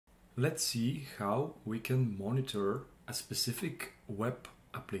Let's see how we can monitor a specific web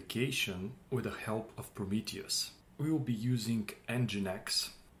application with the help of Prometheus. We will be using Nginx.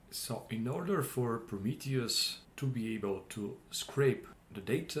 So in order for Prometheus to be able to scrape the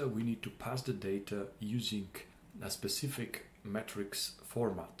data, we need to pass the data using a specific metrics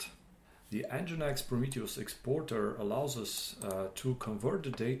format. The Nginx Prometheus exporter allows us to convert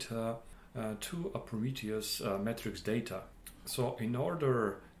the data to a Prometheus metrics data. So in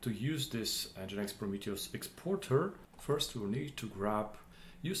order to use this Nginx Prometheus exporter, first we'll need to grab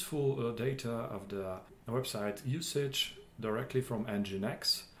useful data of the website usage directly from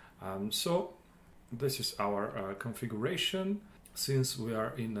Nginx. So this is our configuration. Since we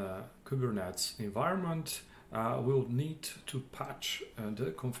are in a Kubernetes environment, we'll need to patch the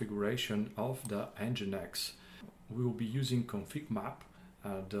configuration of the Nginx. We will be using ConfigMap.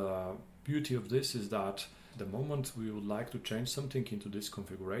 The beauty of this is that the moment we would like to change something into this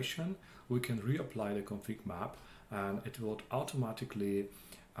configuration, we can reapply the ConfigMap and it will automatically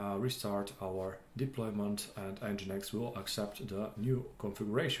restart our deployment, and Nginx will accept the new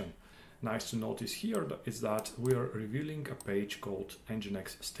configuration. Nice to notice here is that we are revealing a page called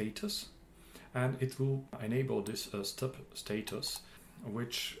Nginx status, and it will enable this step status,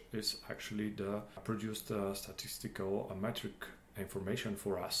 which is actually the produced statistical metric information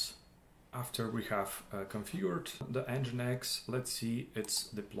for us. After we have configured the Nginx, let's see its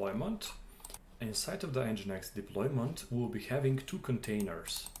deployment. Inside of the Nginx deployment, we'll be having two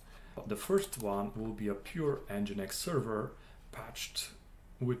containers. The first one will be a pure Nginx server patched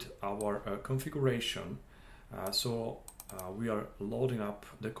with our configuration. We are loading up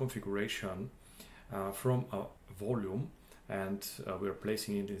the configuration from a volume, and we are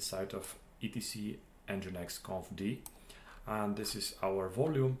placing it inside of etc nginx confd, and this is our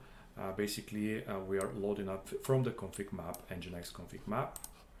volume. Basically, we are loading up from the ConfigMap, Nginx ConfigMap.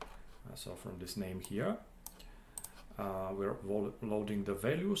 So from this name here, we're loading the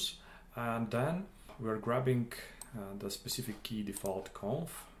values, and then we're grabbing the specific key default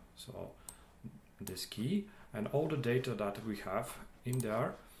conf, so this key, and all the data that we have in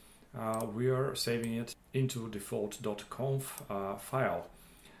there, we are saving it into default.conf file.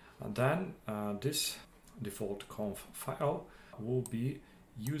 And then this default.conf file will be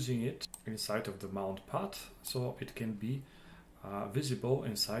using it inside of the mount path, so it can be visible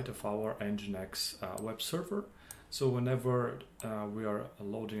inside of our Nginx web server. So whenever we are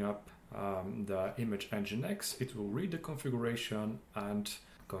loading up the image Nginx, it will read the configuration and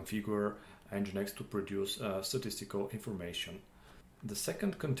configure Nginx to produce statistical information. The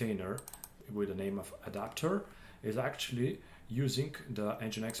second container with the name of adapter is actually using the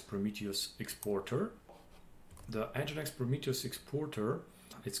Nginx Prometheus exporter. The Nginx Prometheus exporter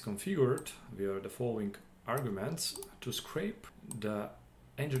is configured via the following arguments to scrape the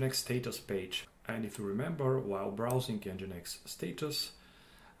Nginx status page. And if you remember, while browsing Nginx status,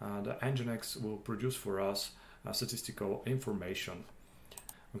 the Nginx will produce for us statistical information.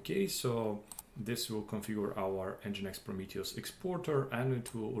 Okay, so this will configure our Nginx Prometheus exporter, and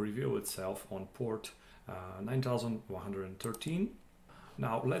it will reveal itself on port 9113.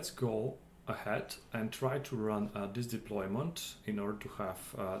 Now let's go ahead and try to run this deployment in order to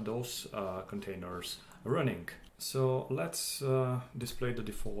have those containers running. So let's display the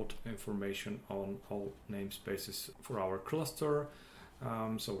default information on all namespaces for our cluster.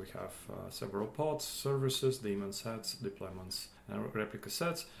 So we have several pods, services, daemon sets, deployments, and replica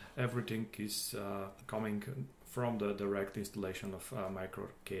sets. Everything is coming from the direct installation of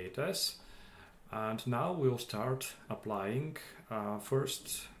micro-K8s. And now we'll start applying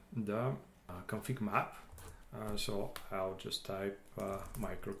first the ConfigMap. So I'll just type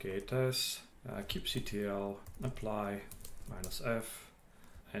micro-K8s, kubectl, apply -f,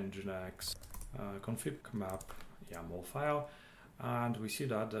 nginx, ConfigMap YAML file, and we see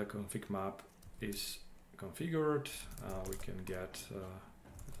that the ConfigMap is configured. We can get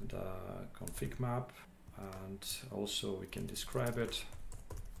the ConfigMap, and also we can describe it,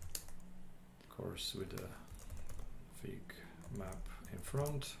 of course, with the ConfigMap in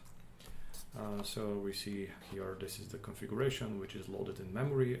front. So we see here, this is the configuration which is loaded in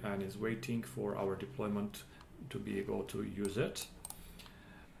memory and is waiting for our deployment to be able to use it.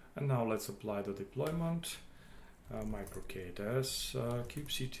 And now let's apply the deployment. micro-K8s,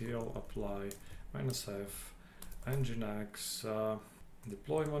 kubectl, apply -f, nginx,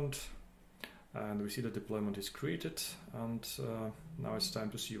 deployment, and we see the deployment is created, and now it's time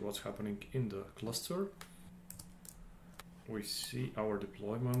to see what's happening in the cluster. We see our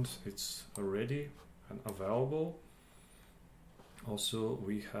deployment, it's ready and available. Also,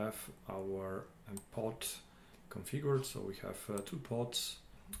 we have our pod configured, so we have 2 pods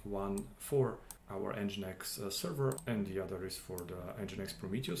one for our Nginx server, and the other is for the Nginx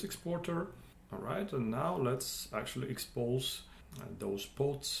Prometheus exporter. All right, and now let's actually expose those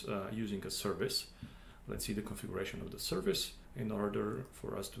pods using a service. Let's see the configuration of the service in order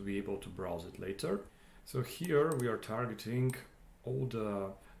for us to be able to browse it later. So here we are targeting all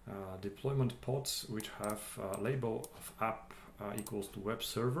the deployment pods which have a label of app equals to web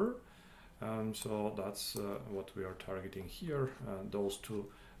server. So that's what we are targeting here, those two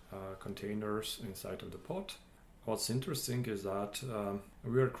containers inside of the pod. What's interesting is that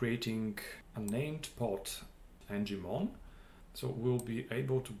we are creating a named pod Nginx, so we'll be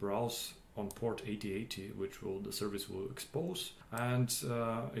able to browse on port 8080, which the service will expose, and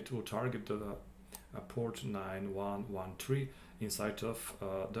it will target the port 9113 inside of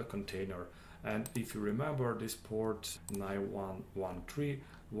the container. And if you remember, this port 9113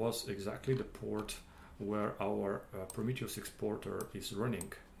 was exactly the port where our Prometheus exporter is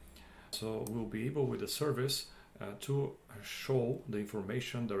running. So we'll be able with the service to show the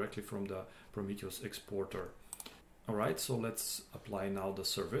information directly from the Prometheus exporter. Alright, so let's apply now the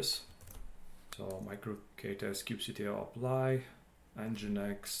service. So micro-k-test kubectl apply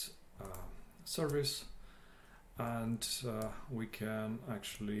Nginx service, and we can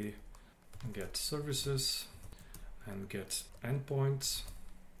actually get services and get endpoints,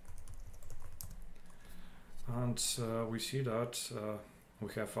 and we see that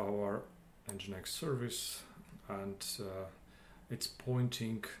we have our Nginx service, and it's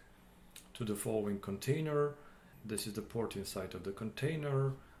pointing to the following container. This is the port inside of the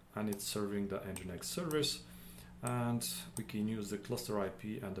container, and it's serving the Nginx service, and we can use the cluster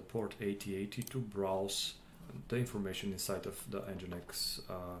IP and the port 8080 to browse the information inside of the Nginx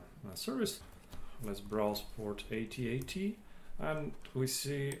service. Let's browse port 8080, and we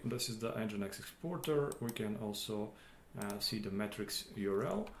see this is the Nginx exporter. We can also see the metrics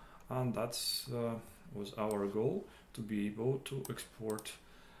URL, and that's was our goal, to be able to export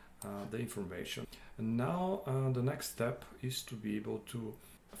the information. And now the next step is to be able to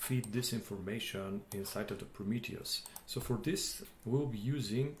feed this information inside of the Prometheus. So for this, we'll be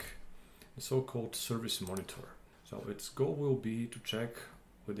using the so-called service monitor. So its goal will be to check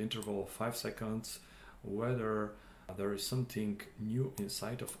with the interval of 5 seconds whether there is something new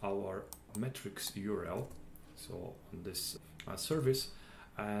inside of our metrics URL, so on this service,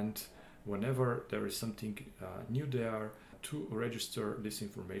 and whenever there is something new there, to register this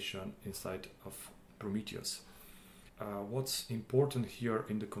information inside of Prometheus. What's important here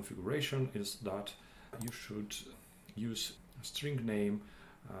in the configuration is that you should use string name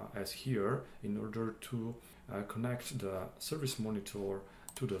as here in order to connect the service monitor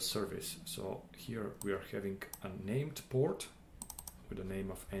to the service. So here we are having a named port with the name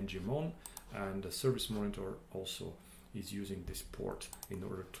of Nginx, and the service monitor also is using this port in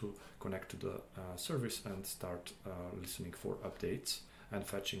order to connect to the service and start listening for updates and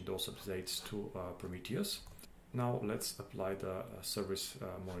fetching those updates to Prometheus. Now let's apply the service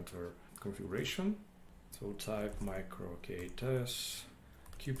monitor configuration. So type micro-k-test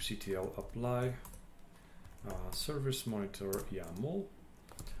kubectl apply service monitor YAML,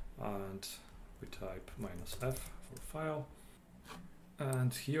 and we type -f for file.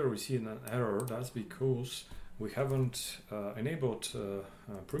 And here we see an error. That's because we haven't enabled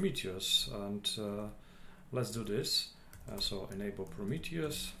Prometheus, and let's do this. So enable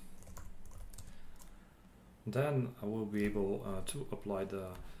Prometheus. Then I will be able to apply the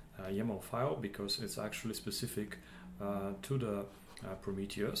YAML file, because it's actually specific to the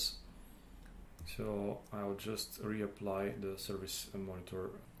Prometheus. So I'll just reapply the service monitor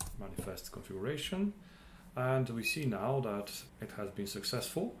manifest configuration, and we see now that it has been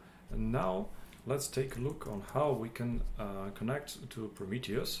successful. And now let's take a look on how we can connect to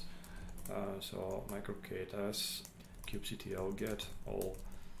Prometheus. So micro-k-test kubectl get all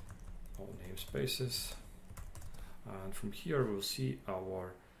namespaces, and from here we'll see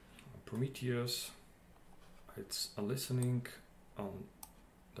our Prometheus. It's listening on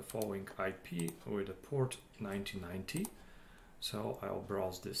the following IP with the port 9090. So I'll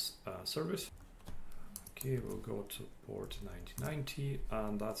browse this service. Okay, we'll go to port 9090,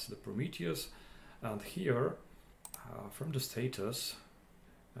 and that's the Prometheus. And here, from the status,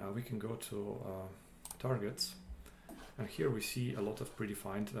 we can go to targets. And here we see a lot of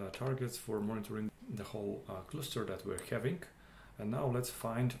predefined targets for monitoring the whole cluster that we're having. And now let's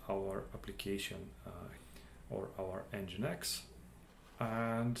find our application or our Nginx.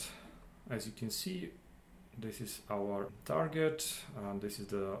 And as you can see, this is our target, and this is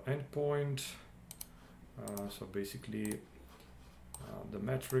the endpoint. So basically The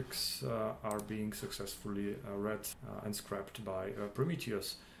metrics are being successfully read and scrapped by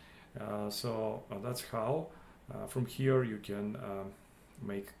Prometheus. So that's how. From here you can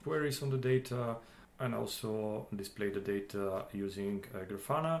make queries on the data and also display the data using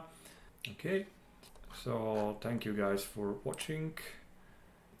Grafana. Okay, so thank you guys for watching.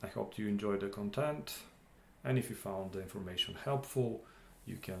 I hope you enjoyed the content, and if you found the information helpful,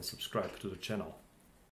 you can subscribe to the channel.